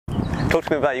Talk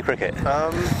to me about your cricket.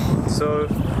 So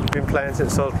been playing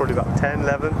since I was probably about 10,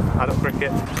 11, adult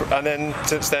cricket, and then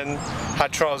since then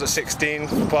had trials at 16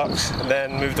 for Bucks, and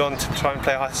then moved on to try and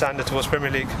play high standard towards Premier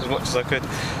League as much as I could.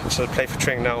 So I play for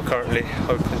Tring now currently,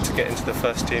 hoping to get into the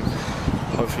first team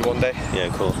hopefully one day. Yeah,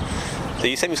 cool. So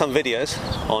you sent me some videos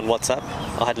on WhatsApp.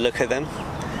 I had a look at them,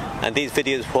 and these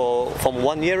videos were from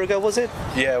 1 year ago, was it?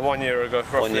 Yeah, 1 year ago,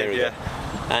 roughly. 1 year ago. Yeah.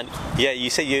 And yeah, you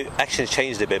say your actions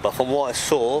changed a bit, but from what I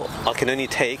saw, I can only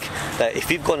take that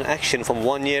if you've got an action from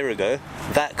 1 year ago,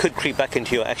 that could creep back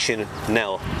into your action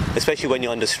now, especially when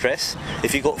you're under stress.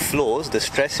 If you've got flaws, the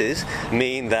stresses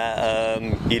mean that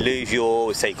you lose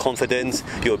your, say, confidence,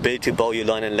 your ability to bowl your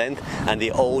line and length, and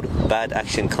the old bad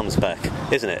action comes back,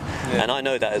 isn't it? Yeah. And I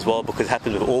know that as well because it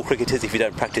happens with all cricketers if you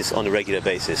don't practice on a regular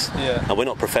basis. Yeah. And we're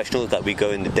not professionals that we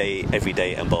go in the day, every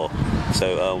day and bowl.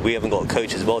 So we haven't got a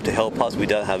coach as well to help us. We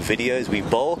don't have videos. We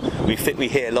bowl, we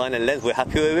hit a line and length, we're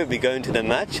happy with it, we go into the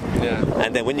match. Yeah.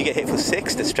 And then when you get hit for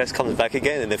 6, the stress comes back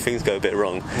again and then things go a bit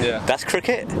wrong. Yeah. That's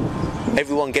cricket.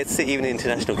 Everyone gets it, even in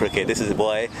international cricket. This is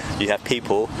why you have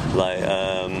people like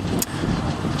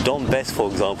Don Best, for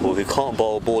example, who can't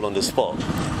bowl a ball on the spot.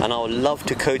 And I would love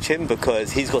to coach him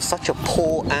because he's got such a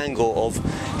poor angle of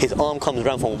his arm comes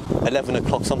around from 11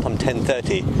 o'clock, sometimes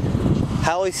 10:30.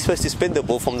 How is he supposed to spin the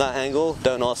ball from that angle?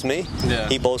 Don't ask me. Yeah.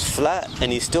 He bowls flat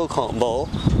and he still can't bowl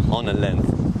on a length.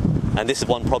 And this is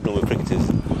one problem with cricketers.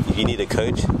 You need a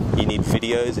coach, you need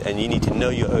videos, and you need to know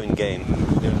your own game.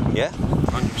 Yeah?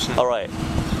 100%. Alright.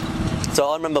 So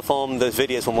I remember from those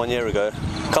videos from 1 year ago,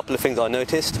 a couple of things I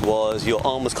noticed was your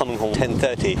arm was coming from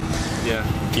 10:30. Yeah.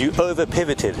 You over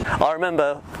pivoted. I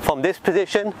remember from this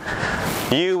position,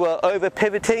 you were over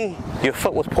pivoting, your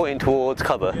foot was pointing towards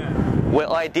cover. Yeah. Where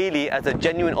ideally, as a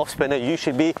genuine off spinner, you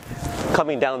should be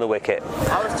coming down the wicket.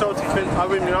 I was told to finish,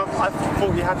 I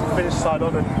thought you had to finish side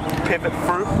on and pivot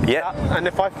through. Yeah. And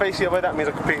if I face the other way, that means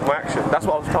I complete my action. That's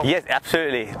what I was told. Yes,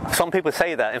 absolutely. Some people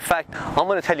say that. In fact, I'm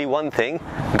going to tell you one thing.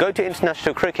 Go to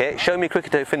international cricket, show me a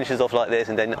cricketer who finishes off like this,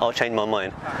 and then I'll change my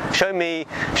mind. Show me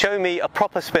a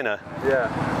proper spinner. Yeah.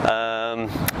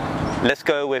 Let's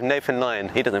go with Nathan Lyon.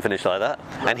 He doesn't finish like that,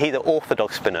 and he's an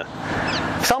orthodox spinner.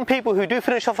 Some people who do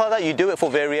finish off like that, you do it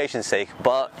for variation's sake,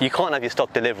 but you can't have your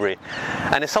stock delivery.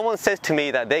 And if someone says to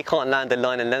me that they can't land the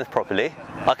line and length properly,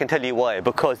 I can tell you why.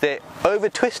 Because they're over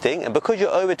twisting, and because you're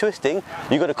over twisting,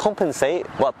 you've got to compensate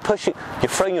by pushing. You're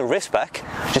throwing your wrist back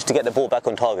just to get the ball back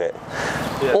on target.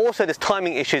 Yeah. Also, there's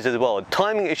timing issues as well.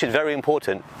 Timing issue is very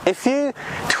important. If you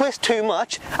twist too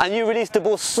much and you release the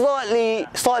ball slightly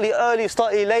early,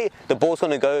 slightly late, the ball's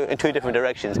going to go in two different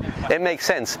directions. It makes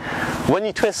sense. When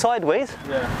you twist sideways,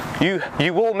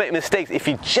 you will make mistakes if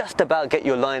you just about get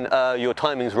your line, your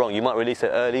timings wrong. You might release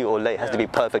it early or late. It has to be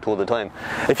perfect all the time.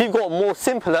 If you've got more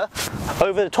simpler,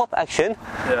 over the top action,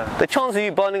 the chance of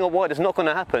you bowling a wide is not going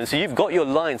to happen. So you've got your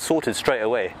line sorted straight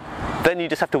away. Then you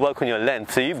just have to work on your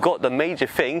length. So you've got the major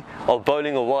thing of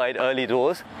bowling a wide early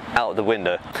doors out the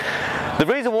window. The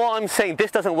reason why I'm saying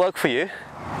this doesn't work for you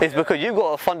is because you've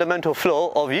got a fundamental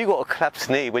flaw of you've got a collapsed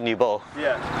knee when you bowl.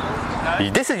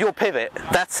 This is your pivot,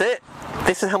 that's it.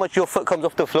 This is how much your foot comes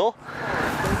off the floor.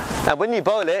 And when you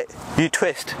bowl it, you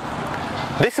twist.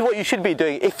 This is what you should be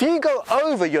doing. If you go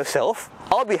over yourself,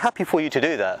 I'll be happy for you to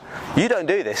do that. You don't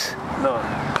do this. No.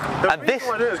 The reason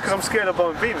why I do it is because I'm scared of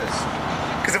bowling Venus.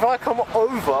 Because if I come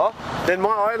over, then my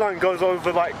eye line goes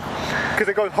over because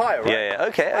it goes higher, right? Yeah.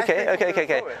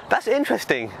 Okay. That's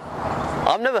interesting.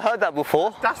 I've never heard that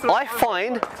before. I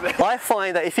find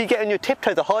that if you get on your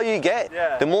tiptoes, the higher you get,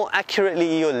 the more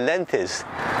accurately your length is.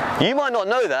 You might not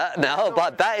know that now,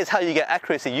 but that is how you get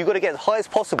accuracy. You've got to get as high as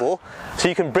possible so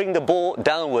you can bring the ball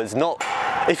downwards.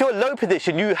 If you're low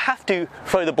position, you have to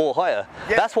throw the ball higher.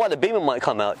 That's why the beamer might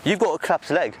come out. You've got a collapsed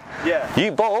leg.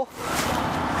 You bowl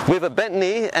with a bent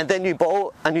knee and then you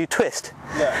bowl and you twist.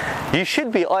 You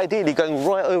should be ideally going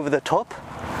right over the top.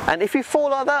 And if you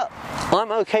fall like that,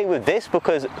 I'm okay with this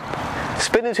because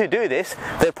spinners who do this,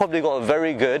 they've probably got a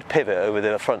very good pivot over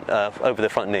the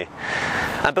front knee.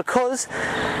 And because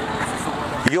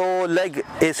your leg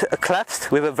is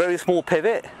collapsed with a very small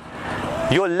pivot,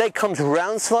 your leg comes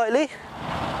round slightly.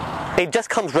 It just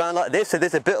comes round like this, so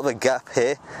there's a bit of a gap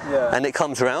here, and it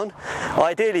comes round.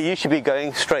 Ideally, you should be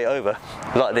going straight over,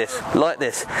 like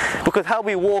this. Because how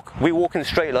we walk in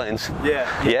straight lines.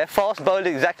 Fast bowlers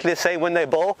exactly the same when they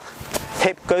bowl.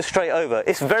 Hip goes straight over.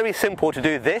 It's very simple to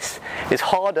do this. It's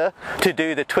harder to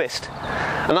do the twist.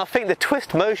 And I think the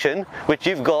twist motion, which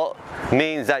you've got,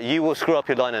 means that you will screw up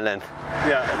your line and length.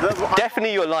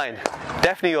 Definitely your line.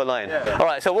 Definitely your line.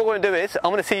 Alright, so what we're going to do is, I'm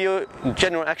going to see your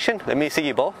general action. Let me see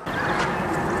you bowl.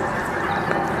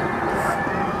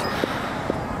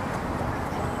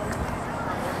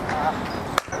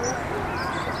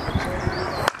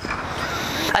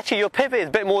 Actually, your pivot is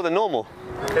a bit more than normal.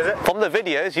 Is it? From the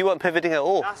videos, you weren't pivoting at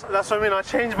all. That's what I mean, I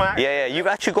changed my action. Yeah, you've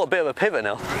actually got a bit of a pivot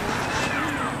now.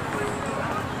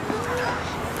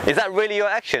 Is that really your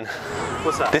action?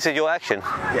 What's that? This is your action?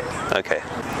 Yeah. Okay.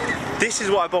 This is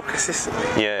what I bought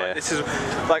consistently. Yeah. Like, this is,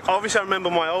 like, obviously I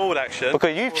remember my old action.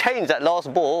 Because you've changed that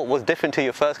last ball was different to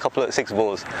your first couple of 6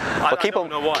 balls. But keep on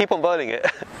bowling it.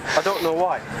 I don't know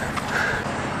why.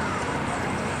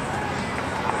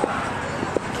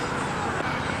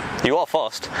 You are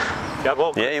fast.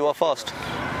 Yeah, you are fast.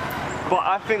 But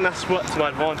I think that's what's my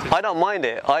advantage. I don't mind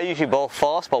it. I usually bowl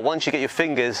fast, but once you get your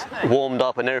fingers warmed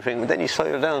up and everything, then you slow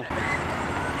it down.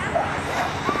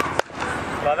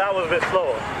 Like that was a bit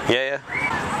slower. Yeah.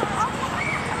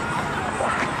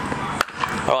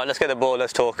 Alright, let's get the ball,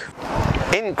 let's talk.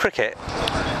 In cricket,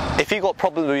 if you've got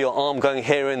problems with your arm going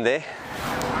here and there,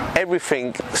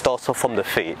 everything starts off from the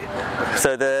feet.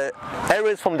 So the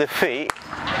errors from the feet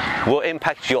will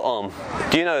impact your arm.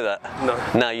 Do you know that?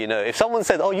 No. Now you know. If someone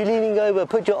says, oh, you're leaning over,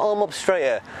 put your arm up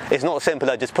straighter. It's not simple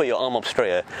as just put your arm up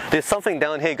straighter. There's something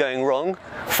down here going wrong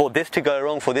for this to go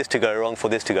wrong, for this to go wrong, for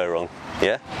this to go wrong.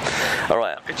 Yeah?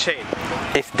 Alright. A chain.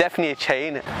 It's definitely a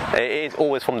chain. It is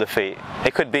always from the feet.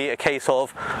 It could be a case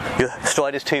of your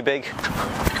stride is too big.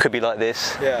 It could be like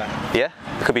this. Yeah. Yeah?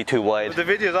 It could be too wide. But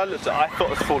the videos I looked at, I thought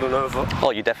it was falling over.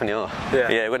 Oh, you definitely are. Yeah.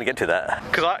 Yeah, we're going to get to that.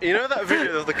 Because you know that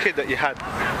video of the kid that you had?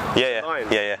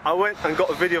 Yeah. I went and got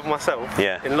a video of myself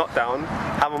in lockdown,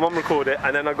 had my mum record it,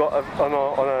 and then I got on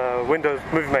a Windows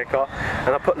Movie Maker,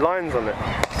 and I put lines on it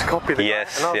to copy the guy.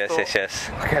 Yes.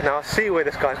 Okay, now I see where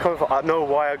this guy's coming from. I know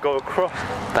why I go across.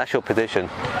 That's your position.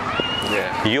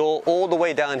 Yeah. You're all the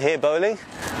way down here bowling,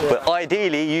 but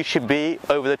ideally you should be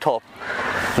over the top.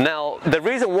 Now, the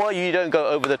reason why you don't go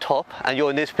over the top and you're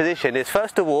in this position is,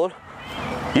 first of all,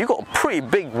 you've got a pretty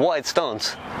big wide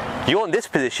stance. You're in this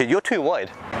position, you're too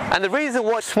wide. And the reason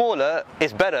why smaller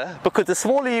is better, because the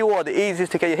smaller you are, the easier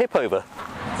to get your hip over.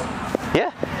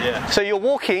 Yeah? Yeah. So you're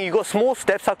walking, you've got small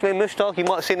steps, Sakal Mushtaq, you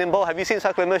might have seen him bowl. Have you seen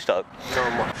Sakal Mushtaq?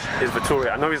 Not much. Is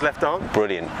Vittoria. I know he's left arm.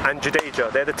 Brilliant. And Jadeja.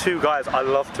 They're the two guys I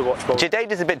love to watch bowl.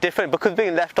 Jadeja's a bit different because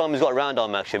being left arm, he's got a round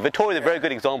arm action. Vittoria's a very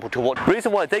good example to watch. The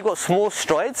reason why they've got small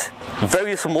strides,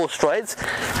 very small strides,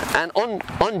 and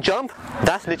on jump,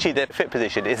 that's literally their fit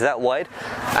position, is that wide,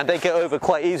 and they get over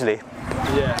quite easily.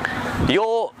 Yeah.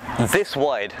 You're this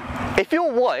wide. If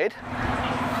you're wide,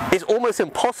 it's almost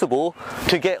impossible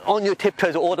to get on your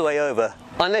tiptoes all the way over,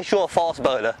 unless you're a fast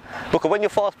bowler. Because when you're a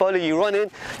fast bowler, you run in,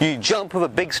 you jump with a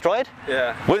big stride.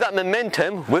 Yeah. With that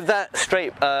momentum, with that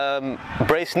straight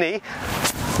brace knee,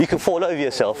 you can fall over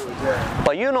yourself. Yeah.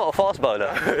 But you're not a fast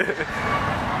bowler.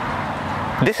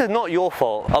 This is not your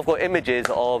fault. I've got images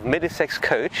of Middlesex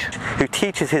coach who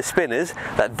teaches his spinners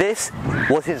that this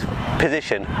was his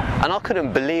position, and I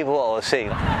couldn't believe what I was seeing.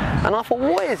 And I thought,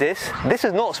 what is this? This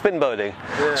is not spin bowling.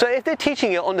 Yeah. So if they're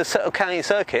teaching it on the county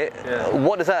circuit,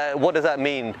 what does that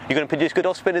mean? You're going to produce good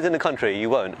off spinners in the country?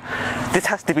 You won't. This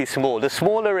has to be small. The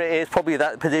smaller it is, probably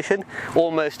that position,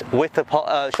 almost width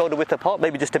apart, shoulder width apart,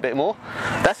 maybe just a bit more.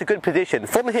 That's a good position.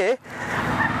 From here,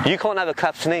 you can't have a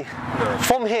collapsed knee. No.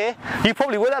 From here, you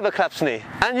probably will have a collapsed knee,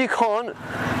 and you can't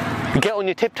get on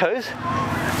your tiptoes.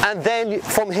 And then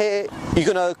from here,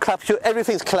 you're gonna collapse.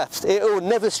 Everything's collapsed. It will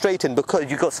never straighten because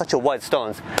you've got such a wide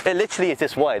stance. It literally is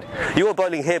this wide. You were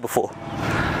bowling here before.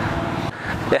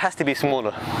 It has to be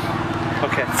smaller.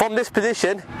 Okay. From this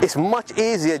position, it's much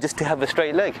easier just to have a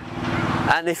straight leg.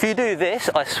 And if you do this,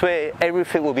 I swear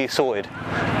everything will be sorted.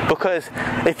 Because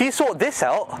if you sort this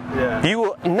out, you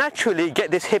will naturally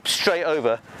get this hip straight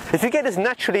over. If you get this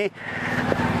naturally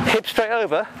hip straight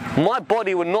over, my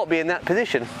body will not be in that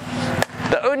position.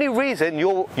 The only reason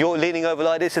you're leaning over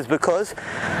like this is because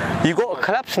you've got a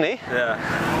collapsed knee.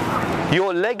 Yeah.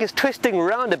 Your leg is twisting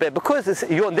around a bit. Because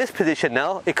you're in this position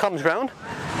now, it comes round.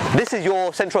 This is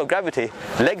your center of gravity.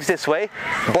 Legs this way,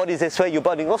 body's this way, you're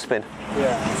bowling off spin.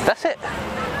 Yeah. That's it.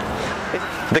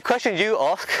 The questions you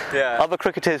ask, other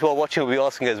cricketers who are watching will be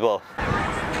asking as well.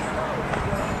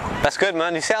 That's good,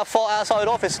 man. You see how far outside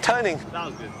off it's turning? That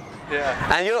was good.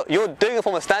 Yeah. And you're doing it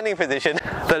from a standing position.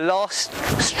 The last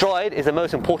stride is the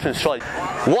most important stride.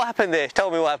 What happened there?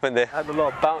 Tell me what happened there. I had a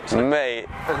lot of bounce. Mate,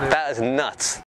 that is nuts.